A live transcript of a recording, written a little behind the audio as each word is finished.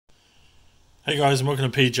Hey guys, and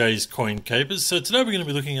welcome to PJ's Coin Capers. So today we're going to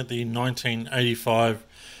be looking at the 1985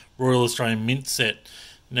 Royal Australian Mint set.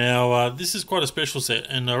 Now this is quite a special set,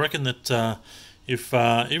 and I reckon that if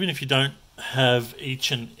even if you don't have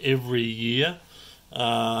each and every year,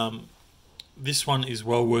 this one is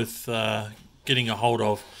well worth getting a hold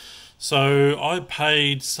of. So I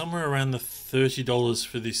paid somewhere around the $30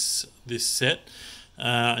 for this set,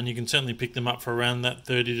 and you can certainly pick them up for around that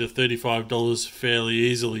 $30 to $35 fairly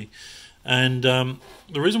easily. And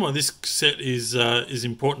the reason why this set is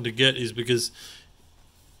important to get is because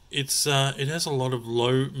it has a lot of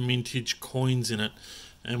low mintage coins in it,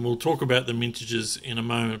 and we'll talk about the mintages in a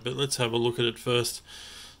moment. But let's have a look at it first.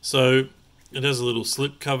 So it has a little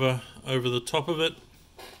slip cover over the top of it,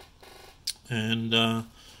 and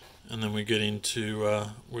then we get into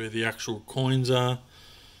where the actual coins are.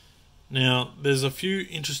 Now, there's a few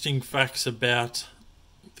interesting facts about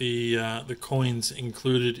the coins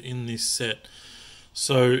included in this set.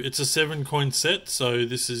 So it's a 7-coin set, so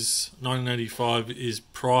this is 1985 is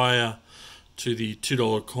prior to the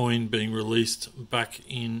 $2 coin being released back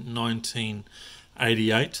in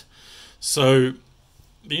 1988. So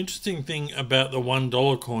the interesting thing about the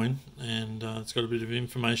 $1 coin, and it's got a bit of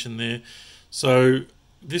information there, so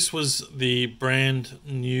this was the brand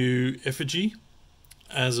new effigy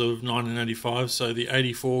as of 1985. So the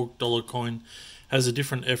 $84 coin has a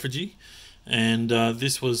different effigy, and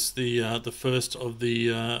this was the first of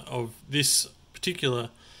this particular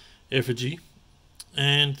effigy.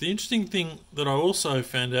 And the interesting thing that I also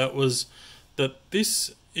found out was that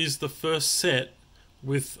this is the first set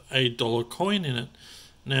with a dollar coin in it.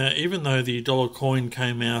 Now, even though the dollar coin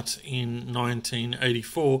came out in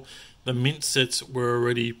 1984, the mint sets were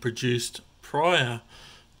already produced prior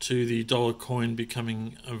to the dollar coin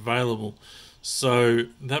becoming available. So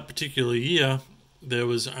that particular year, there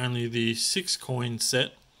was only the 6-coin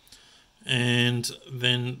set, and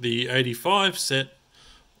then the 85 set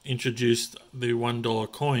introduced the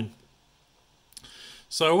 $1 coin.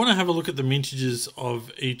 So I want to have a look at the mintages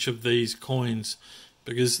of each of these coins,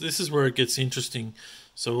 because this is where it gets interesting.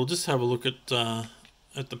 So we'll just have a look at the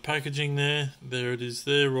packaging there. There it is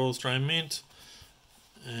there, Royal Australian Mint,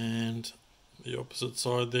 and the opposite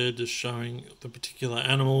side there just showing the particular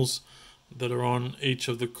animals that are on each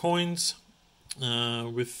of the coins,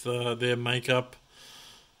 with their makeup.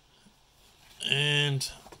 And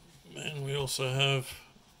we also have,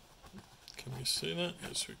 can we see that?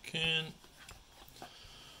 Yes, we can.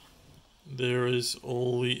 There is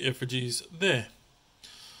all the effigies there.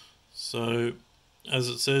 So as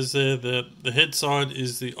it says there, the head side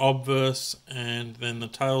is the obverse, and then the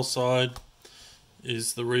tail side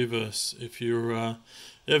is the reverse. If you're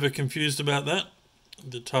ever confused about that,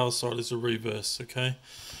 the tail side is the reverse. Okay,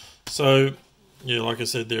 so yeah, like I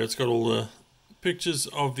said there, it's got all the pictures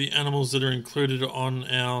of the animals that are included on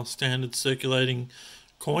our standard circulating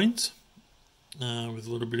coins, with a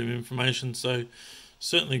little bit of information. So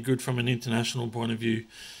certainly good from an international point of view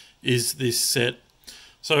is this set.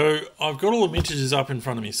 So I've got all the mintages up in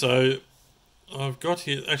front of me. So I've got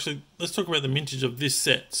here, actually, let's talk about the mintage of this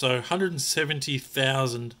set. So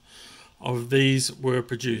 170,000 of these were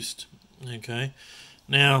produced. Okay,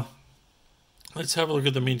 now let's have a look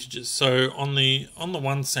at the mintages. So on the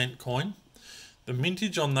 1 cent coin, the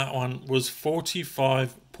mintage on that one was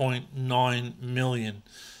 45.9 million.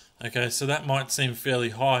 Okay, so that might seem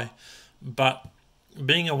fairly high, but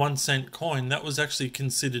being a 1 cent coin, that was actually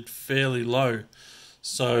considered fairly low.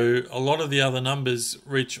 So a lot of the other numbers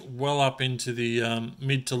reach well up into the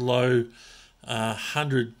mid to low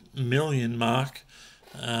 100 million mark,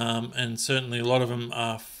 and certainly a lot of them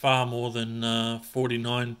are far more than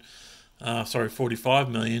 45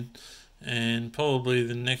 million. And probably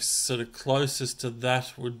the next sort of closest to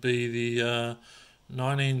that would be the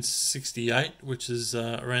 1968, which is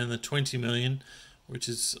around the 20 million, which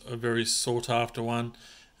is a very sought after one,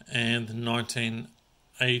 and the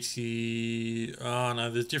 1980, oh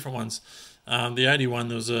no, there's different ones. The 81,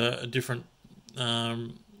 there was a different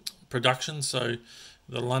production, so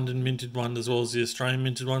the London minted one as well as the Australian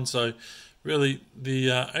minted one. So really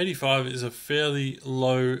the 85 is a fairly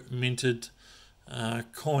low minted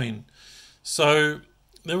coin. So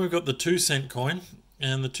then we've got the 2 cent coin,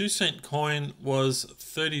 and the 2 cent coin was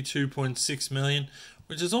 32.6 million,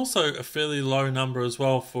 which is also a fairly low number as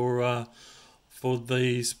well for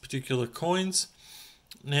these particular coins.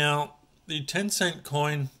 Now the 10 cent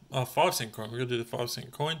coin, 5 cent coin, we're going to do the 5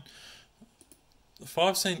 cent coin. The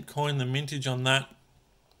 5 cent coin, the mintage on that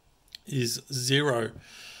is 0.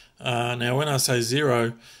 Now when I say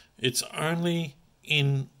 0, it's only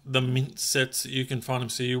in the mint sets that you can find them,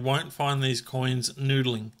 so you won't find these coins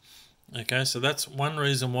noodling. Okay, so that's one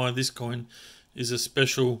reason why this coin is a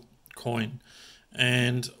special coin.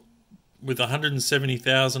 And with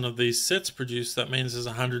 170,000 of these sets produced, that means there's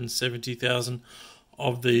 170,000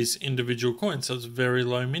 of these individual coins. So it's very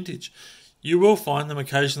low mintage. You will find them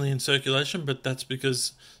occasionally in circulation, but that's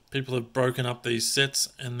because people have broken up these sets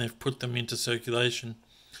and they've put them into circulation.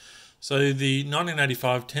 So the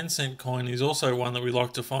 1985 10-cent coin is also one that we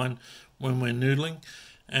like to find when we're noodling,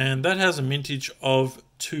 and that has a mintage of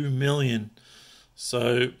 2 million.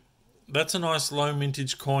 So that's a nice low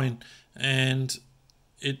mintage coin, and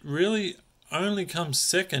it really only comes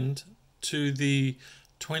second to the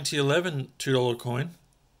 2011 $2 coin,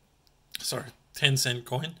 10-cent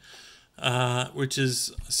coin, which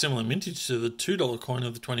is a similar mintage to the $2 coin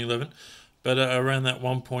of the 2011, but around that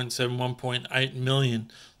 1.7, 1.8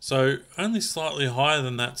 million. So only slightly higher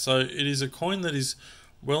than that. So it is a coin that is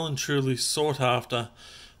well and truly sought after.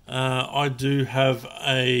 I do have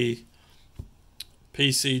a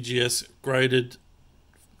PCGS graded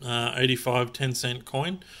 85 10-cent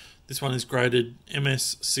coin. This one is graded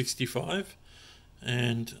MS65,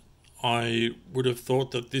 and I would have thought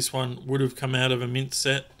that this one would have come out of a mint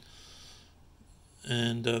set,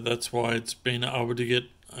 and that's why it's been able to get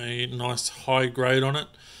a nice high grade on it.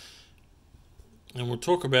 And we'll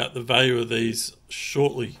talk about the value of these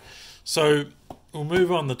shortly. So we'll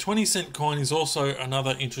move on. The 20-cent coin is also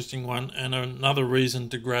another interesting one and another reason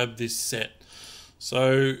to grab this set.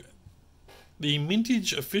 So the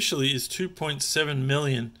mintage officially is 2.7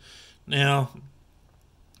 million. Now,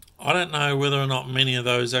 I don't know whether or not many of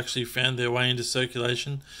those actually found their way into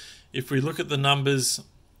circulation. If we look at the numbers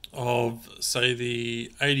of, say,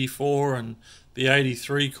 the 84 and the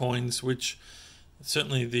 83 coins, which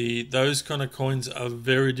certainly those kind of coins are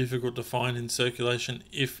very difficult to find in circulation,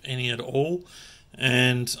 if any at all.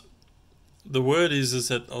 And the word is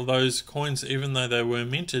that those coins, even though they were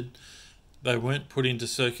minted, they weren't put into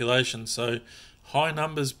circulation. So high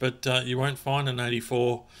numbers, but you won't find an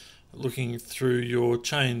 84 looking through your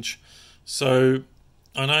change. So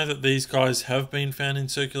I know that these guys have been found in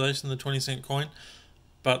circulation, the 20-cent coin,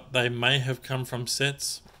 but they may have come from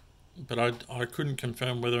sets. But I couldn't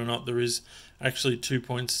confirm whether or not there is actually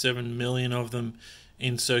 2.7 million of them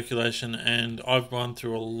in circulation, and I've gone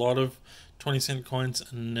through a lot of 20-cent coins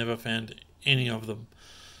and never found any of them.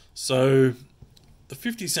 So the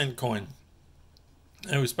 50-cent coin.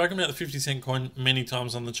 Now, we've spoken about the 50-cent coin many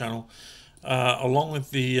times on the channel, along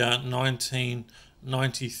with the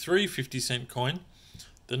 1993 50-cent coin.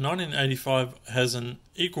 The 1985 has an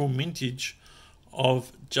equal mintage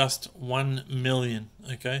of just 1 million.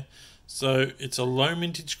 Okay, so it's a low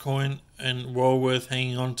mintage coin and well worth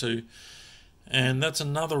hanging on to, and that's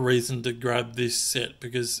another reason to grab this set,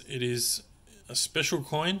 because it is a special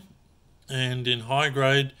coin, and in high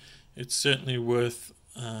grade it's certainly worth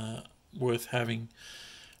having.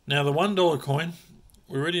 Now, the $1 coin,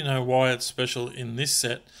 we already know why it's special in this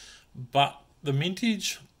set, but the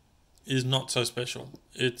mintage is not so special.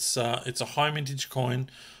 It's a high mintage coin.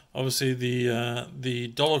 Obviously,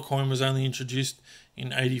 the dollar coin was only introduced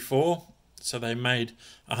in 84, so they made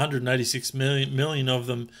 186 million of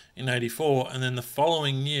them in 84, and then the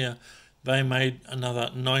following year they made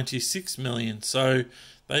another 96 million. So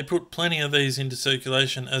they put plenty of these into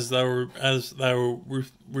circulation as they were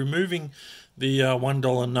removing the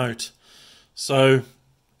 $1 note. So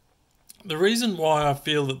the reason why I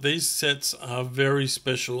feel that these sets are very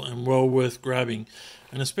special and well worth grabbing,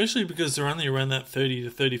 and especially because they're only around that $30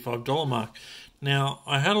 to $35 mark. Now,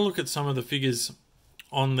 I had a look at some of the figures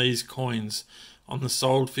on these coins, on the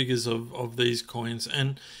sold figures of these coins,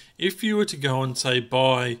 and if you were to go and say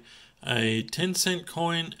buy a 10-cent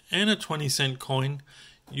coin and a 20-cent coin,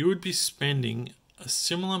 you would be spending a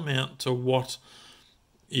similar amount to what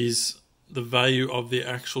is the value of the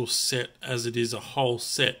actual set as it is a whole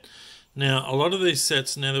set. Now, a lot of these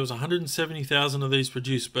sets, now there was 170,000 of these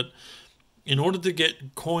produced, but in order to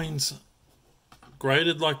get coins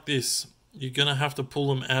graded like this, you're going to have to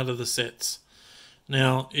pull them out of the sets.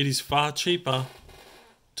 Now, it is far cheaper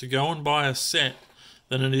to go and buy a set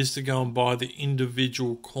than it is to go and buy the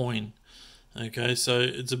individual coin. Okay, so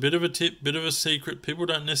it's a bit of a tip, bit of a secret. People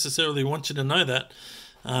don't necessarily want you to know that,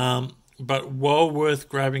 but well worth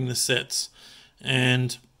grabbing the sets.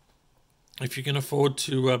 And if you can afford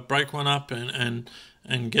to break one up and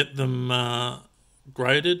get them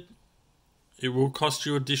graded, it will cost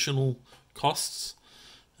you additional costs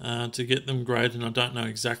to get them graded, and I don't know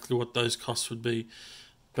exactly what those costs would be.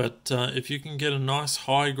 But if you can get a nice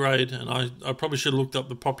high grade, and I probably should have looked up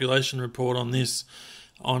the population report on this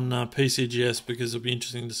on PCGS, because it'll be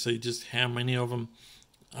interesting to see just how many of them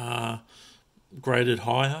are graded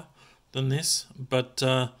higher than this. But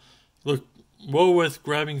look, well worth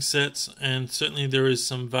grabbing sets, and certainly there is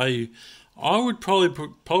some value. I would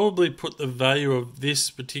probably put the value of this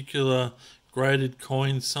particular graded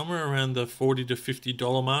coin somewhere around the $40 to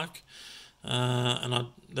 $50 mark, and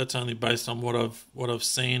that's only based on what I've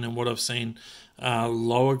seen, and what I've seen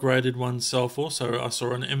lower graded ones sell for. So I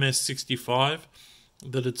saw an MS65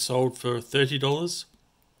 that had sold for $30.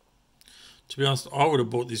 To be honest, I would have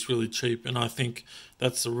bought this really cheap, and I think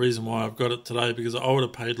that's the reason why I've got it today, because I would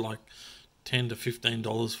have paid like $10 to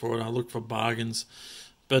 $15 for it. I look for bargains,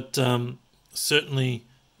 but certainly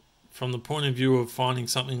from the point of view of finding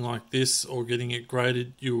something like this or getting it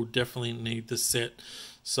graded, you will definitely need the set.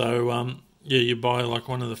 So yeah, you buy like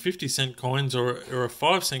one of the 50-cent coins or a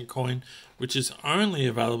 5-cent coin, which is only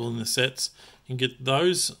available in the sets, and get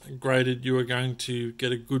those graded. You are going to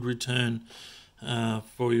get a good return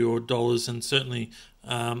for your dollars, and certainly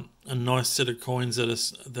a nice set of coins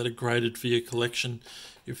that are graded for your collection,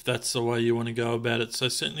 if that's the way you want to go about it. So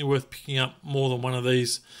certainly worth picking up more than one of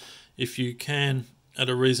these if you can at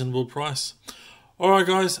a reasonable price. Alright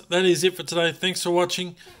guys, that is it for today. Thanks for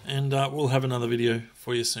watching, and we'll have another video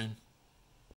for you soon.